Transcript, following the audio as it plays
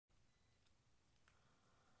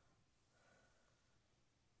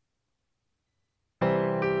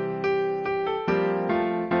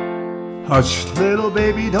Hush, little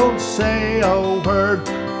baby, don't say a word.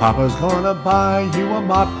 Papa's gonna buy you a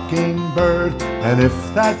mockingbird. And if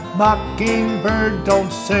that mockingbird don't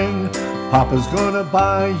sing, Papa's gonna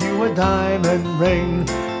buy you a diamond ring.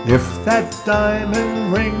 If that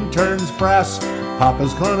diamond ring turns brass,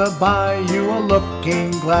 Papa's gonna buy you a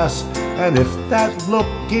looking glass. And if that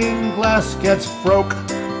looking glass gets broke,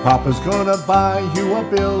 Papa's gonna buy you a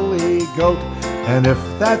billy goat. And if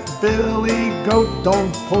that billy goat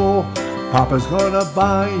don't pull, Papa's gonna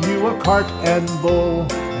buy you a cart and bull.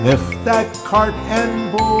 And if that cart and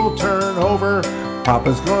bull turn over,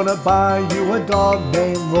 Papa's gonna buy you a dog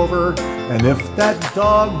named Rover. And if that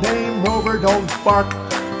dog named Rover don't bark,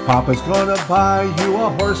 Papa's gonna buy you a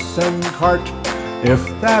horse and cart. If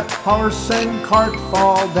that horse and cart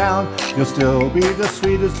fall down, you'll still be the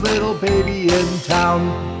sweetest little baby in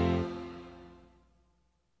town.